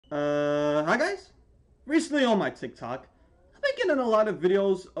Hi guys. Recently on my TikTok, I've been getting a lot of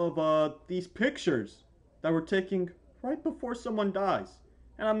videos of these pictures that were taken right before someone dies.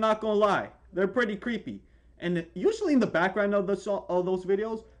 And I'm not gonna lie, they're pretty creepy. And usually in the background of those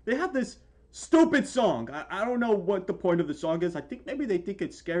videos, they have this stupid song. I don't know what the point of the song is. I think maybe they think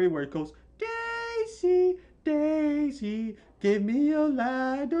it's scary where it goes, Daisy, Daisy, give me a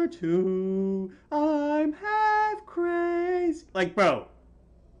light or two. I'm half crazy. Like, bro,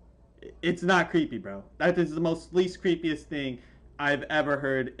 it's not creepy, bro. That is the most least creepiest thing I've ever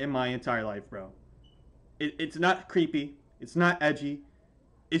heard in my entire life, bro. It's not creepy. It's not edgy.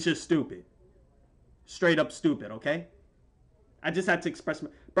 It's just stupid. Straight up stupid, okay? I just had to express my...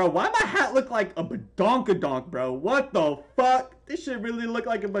 Bro, why my hat look like a badonkadonk, bro? What the fuck? This shit really look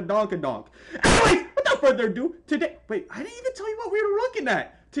like a badonkadonk. Anyways, without further ado, today... Wait, I didn't even tell you what we were looking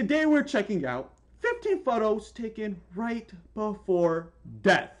at. Today we're checking out 15 photos taken right before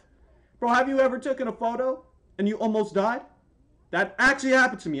death. Bro, have you ever taken a photo and you almost died? That actually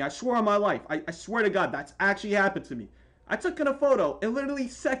happened to me. I swear on my life. I swear to God, that's actually happened to me. I took a photo and literally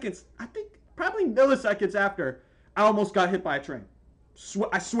seconds, I think probably milliseconds after, I almost got hit by a train.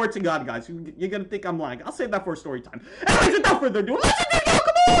 I swear to God, guys, you're going to think I'm lying. I'll save that for a story time. Anyways, without further ado, let's do it. Come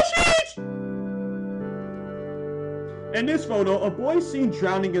on, sheesh! In this photo, a boy is seen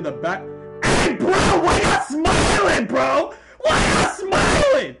drowning in the back. Hey, bro, why you smiling, bro? Why you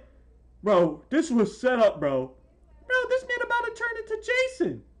smiling? Bro, this was set up, bro. Bro, this man about to turn into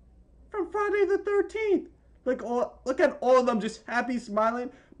Jason from Friday the 13th. Look at all of them just happy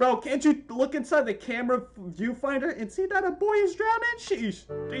smiling. Bro, can't you look inside the camera viewfinder and see that a boy is drowning? Sheesh.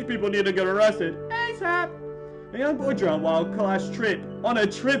 These people need to get arrested. ASAP. A young boy drowned while class trip. On a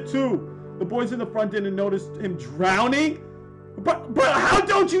trip, too. The boys in the front didn't notice him drowning. But how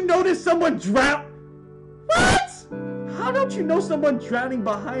don't you notice someone drown? What? How don't you know someone drowning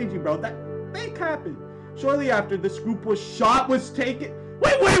behind you, bro? That fake happened. Shortly after, this group was taken.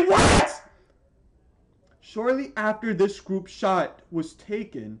 Wait, what? Shortly after this group shot was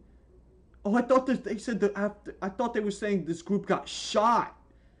taken. Oh, I thought they said I thought they were saying this group got shot.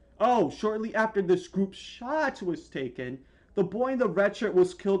 Oh, shortly after this group shot was taken, the boy in the red shirt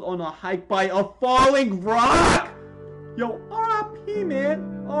was killed on a hike by a falling rock. Yo, R.I.P.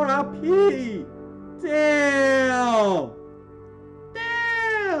 man, R.I.P. Damn.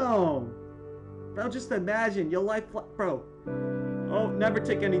 Bro, just imagine your life, bro. Oh, never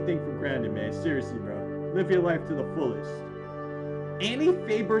take anything for granted, man. Seriously, bro. Live your life to the fullest. Annie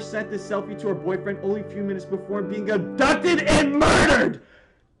Faber sent this selfie to her boyfriend only a few minutes before being abducted and murdered.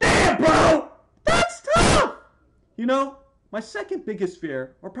 Damn, bro. That's tough. You know, my second biggest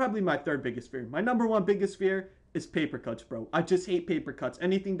fear, or probably my third biggest fear, my number one biggest fear is paper cuts, bro. I just hate paper cuts.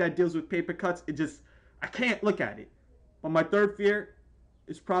 Anything that deals with paper cuts, I can't look at it. But my third fear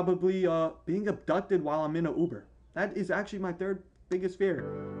is probably being abducted while I'm in an Uber. That is actually my third biggest fear.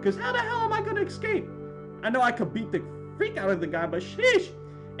 Because how the hell am I going to escape? I know I could beat the freak out of the guy, but sheesh.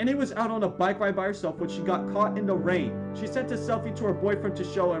 And he was out on a bike ride by herself when she got caught in the rain. She sent a selfie to her boyfriend to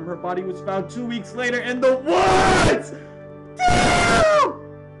show him. Her body was found 2 weeks later in the woods. Damn!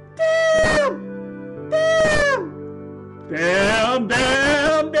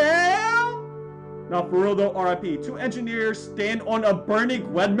 Now, for real though, RIP. 2 engineers stand on a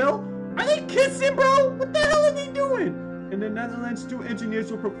burning windmill? Are they kissing, bro? What the hell are they doing? In the Netherlands, 2 engineers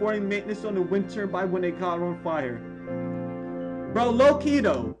were performing maintenance on a wind turbine when they caught on fire. Bro, low-key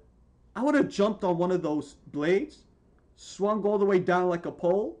though, I would have jumped on one of those blades, swung all the way down like a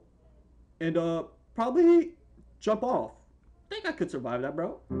pole, and probably jump off. I think I could survive that,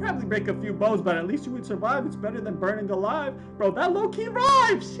 bro. Probably break a few bones, but at least you would survive. It's better than burning alive. Bro, that low-key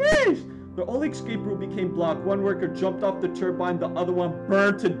rhymes. Sheesh. The only escape route became blocked. One worker jumped off the turbine, the other one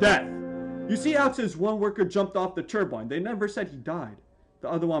burned to death. You see how it says one worker jumped off the turbine. They never said he died. The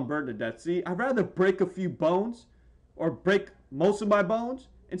other one burned to death. See, I'd rather break a few bones or break most of my bones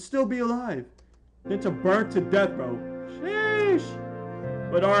and still be alive than to burn to death, bro. Sheesh.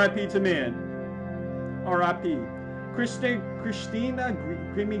 But RIP to man. RIP. Christina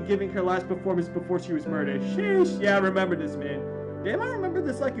Grimmie giving her last performance before she was murdered. Sheesh. Yeah, I remember this, man. Damn, I remember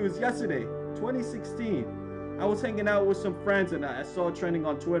this like it was yesterday. 2016. I was hanging out with some friends and I saw it trending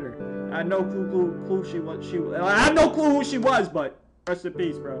on Twitter. I had no clue she was. I had no clue who she was, but rest in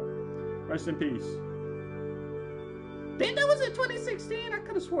peace, bro. Rest in peace. Damn, that was in 2016. I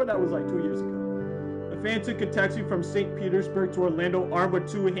could have swore that was like 2 years ago. A fan took a taxi from St. Petersburg to Orlando armed with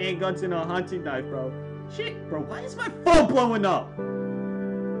 2 handguns and a hunting knife, bro. Shit, bro, why is my phone blowing up?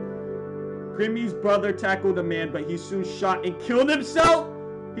 Grimmie's brother tackled a man, but he soon shot and killed himself.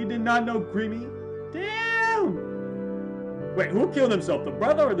 He did not know Grimmie. Damn. Wait, who killed himself? The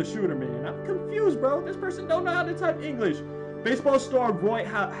brother or the shooter, man? I'm confused, bro. This person don't know how to type English. Baseball star Roy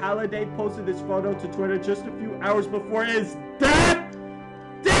Halladay posted this photo to Twitter just a few hours before his death.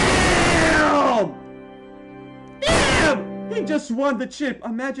 Damn! Damn! He just won the chip.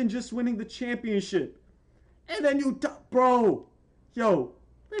 Imagine just winning the championship. And then you die. Bro. Yo,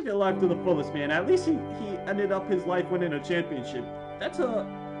 live your life to the fullest, man. At least he ended up his life winning a championship. That's a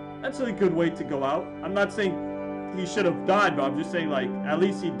good way to go out. I'm not saying he should have died, but I'm just saying, like, at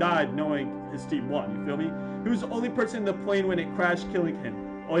least he died knowing his team won. You feel me? He was the only person in the plane when it crashed, killing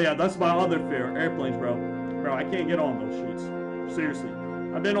him. Oh yeah, that's my other fear. Airplanes, bro. Bro, I can't get on those shits. Seriously.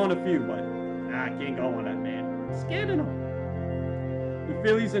 I've been on a few, but I can't go on that, man. I'm scared of them. The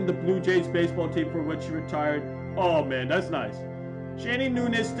Phillies and the Blue Jays baseball team for which he retired. Oh man, that's nice. Shanny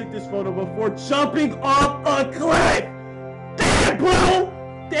Nunes took this photo before jumping off a cliff. Damn, bro!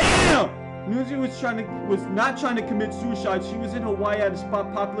 Damn! Nunes was not trying to commit suicide. She was in Hawaii at a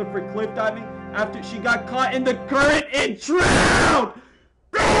spot popular for cliff diving after she got caught in the current and drowned.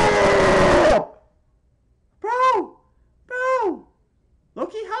 Bro.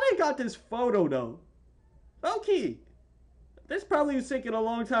 Loki, how they got this photo though? Loki, this probably was taken a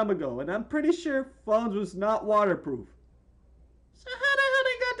long time ago, and I'm pretty sure phones was not waterproof. So how the hell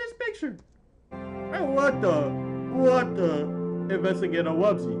they got this picture? And what the? Investigator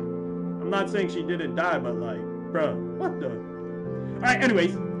Wubzzy. I'm not saying she didn't die, but like, bro, what the? Alright,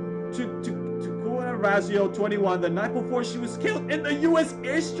 anyways, to Razio, 21, the night before she was killed in the U.S.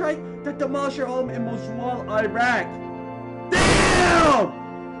 airstrike that demolished her home in Mosul, Iraq. Damn!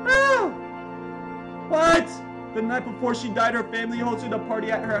 Bro! What? The night before she died, her family hosted a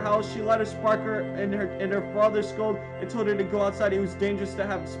party at her house. She let her sparkler in her father's skull and told her to go outside. It was dangerous to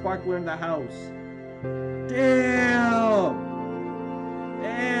have a sparkler in the house. Damn!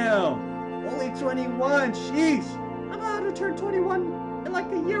 Only 21, sheesh. I'm about to turn 21 in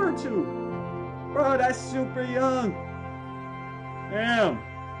like a year or two. Bro, that's super young. Damn.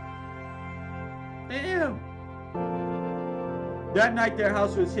 That night, their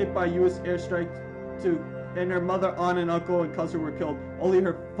house was hit by U.S. airstrike too, and her mother, aunt, and uncle and cousin were killed. Only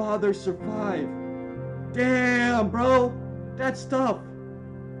her father survived. Damn, bro. That's tough.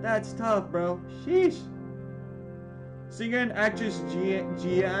 Bro. Sheesh. Singer and actress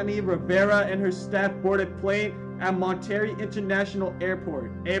Gianni Rivera and her staff boarded plane at Monterrey International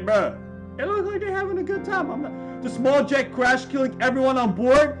Airport. Hey, bro, it looks like they're having a good time. The small jet crashed, killing everyone on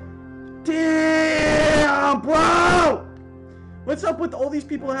board. Damn, bro! What's up with all these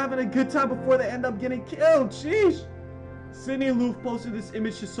people having a good time before they end up getting killed? Sheesh. Sydney Loof posted this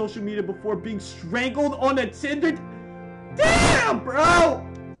image to social media before being strangled on a Tinder. Damn, bro!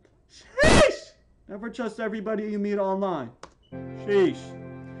 Sheesh! Never trust everybody you meet online. Sheesh.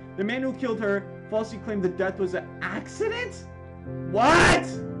 The man who killed her falsely claimed the death was an accident? What?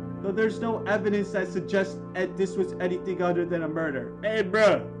 Though there's no evidence that suggests this was anything other than a murder. Hey,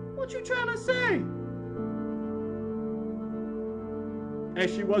 bro, what you trying to say? And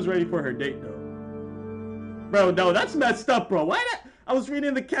she was ready for her date, though. Bro, no, that's messed up, bro. Why that? I was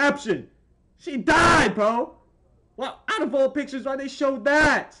reading the caption. She died, bro. Well, out of all pictures, why they showed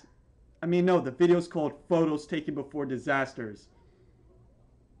that? I mean, no, the video's called Photos Taken Before Disasters.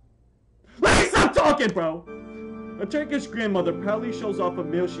 Let me stop talking, bro! A Turkish grandmother proudly shows off a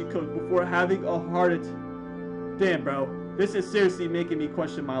meal she cooked before having a heart attack. Damn, bro. This is seriously making me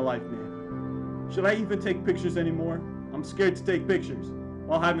question my life, man. Should I even take pictures anymore? I'm scared to take pictures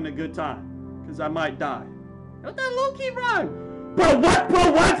while having a good time, because I might die. What that low-key rhyme? Bro, what?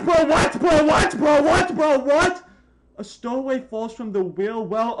 A stowaway falls from the wheel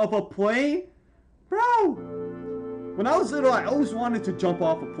well of a plane? Bro! When I was little, I always wanted to jump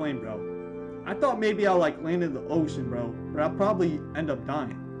off a plane, bro. I thought maybe I'll like land in the ocean, bro. But I'll probably end up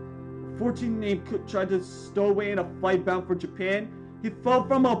dying. A 14 named Cook tried to stow away in a flight bound for Japan. He fell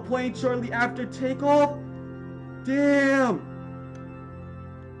from a plane shortly after takeoff. Damn!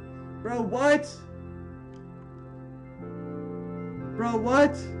 Bro, what?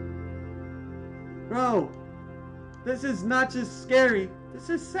 Bro, this is not just scary. This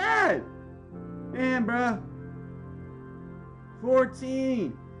is sad. Damn, bro.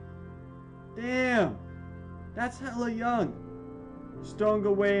 14. Damn. That's hella young. Stowing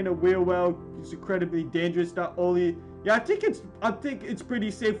away in a wheel well is incredibly dangerous. Not only, yeah, I think it's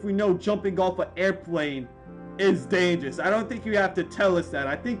pretty safe. We know jumping off an airplane is dangerous. I don't think you have to tell us that.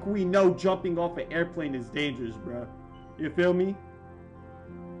 I think we know jumping off an airplane is dangerous, bro. You feel me?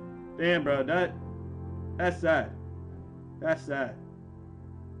 Damn, bro, that's sad. That's sad.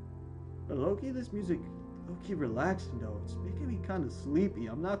 But low-key, this music, low-key relaxing though. It's making me kind of sleepy.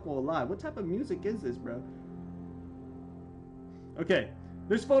 I'm not gonna lie. What type of music is this, bro? Okay,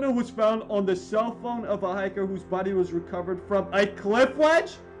 this photo was found on the cell phone of a hiker whose body was recovered from a cliff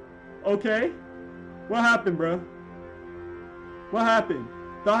ledge? Okay. What happened, bro? What happened?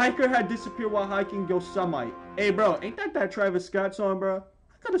 The hiker had disappeared while hiking Yosemite. Hey, bro, ain't that Travis Scott song, bro?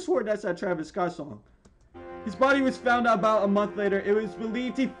 I could have sworn that's that Travis Scott song. His body was found about a month later. It was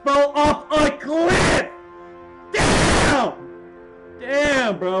believed he fell off a cliff! Damn!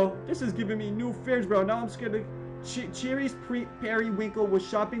 Damn, bro. This is giving me new fears, bro. Now I'm scared of... Cherry's Periwinkle was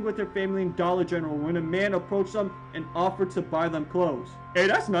shopping with her family in Dollar General when a man approached them and offered to buy them clothes. Hey,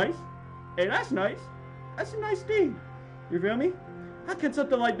 that's nice. Hey, that's nice. That's a nice thing. You feel me? How can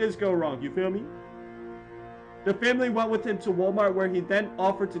something like this go wrong? You feel me? The family went with him to Walmart where he then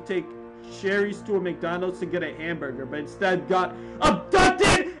offered to take Cherry's to a McDonald's to get a hamburger, but instead got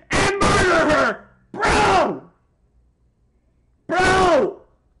abducted and murdered her! Bro! Bro!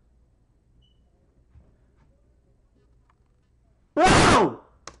 Bro!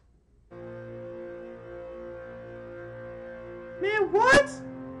 Man, what?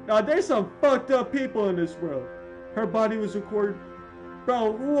 Now, there's some fucked up people in this world. Her body was recorded.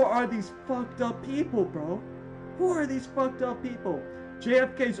 Bro, who are these fucked up people, bro? Who are these fucked up people?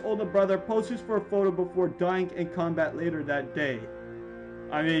 JFK's older brother poses for a photo before dying in combat later that day.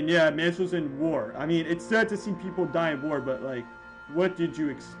 I mean, yeah, man was in war. I mean, it's sad to see people die in war, but like, what did you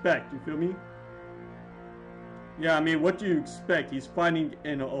expect? You feel me? Yeah, I mean, what do you expect? He's fighting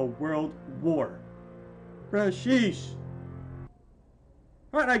in a world war. Bruh, sheesh.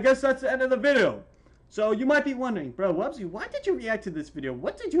 Alright, I guess that's the end of the video. So, you might be wondering, bro, Wubzzy, why did you react to this video?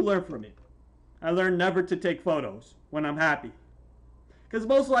 What did you learn from it? I learned never to take photos when I'm happy. Because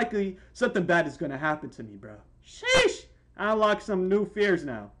most likely, something bad is going to happen to me, bro. Sheesh! I unlocked some new fears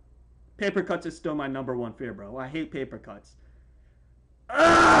now. Paper cuts is still my #1 fear, bro. I hate paper cuts.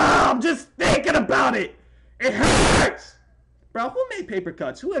 I'm just thinking about it! It hurts! Bro, who made paper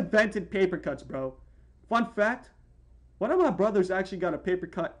cuts? Who invented paper cuts, bro? Fun fact, one of my brothers actually got a paper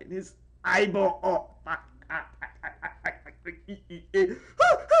cut in his eyeball. Oh, fuck.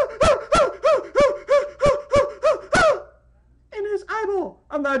 In his eyeball.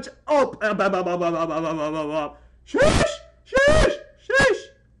 I'm not... Oh. Sheesh! Sheesh! Sheesh!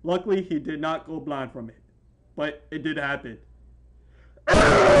 Luckily, he did not go blind from it. But it did happen.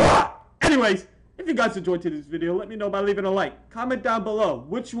 Anyways, if you guys enjoyed today's video, let me know by leaving a like. Comment down below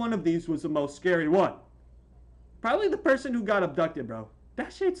which one of these was the most scary one. Probably the person who got abducted, bro.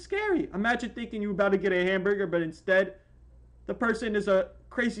 That shit's scary. Imagine thinking you're about to get a hamburger, but instead, the person is a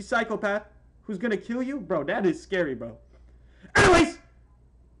crazy psychopath who's gonna kill you. Bro, that is scary, bro. Anyways,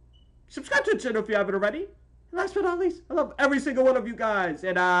 subscribe to the channel if you haven't already. And last but not least, I love every single one of you guys.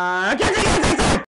 And,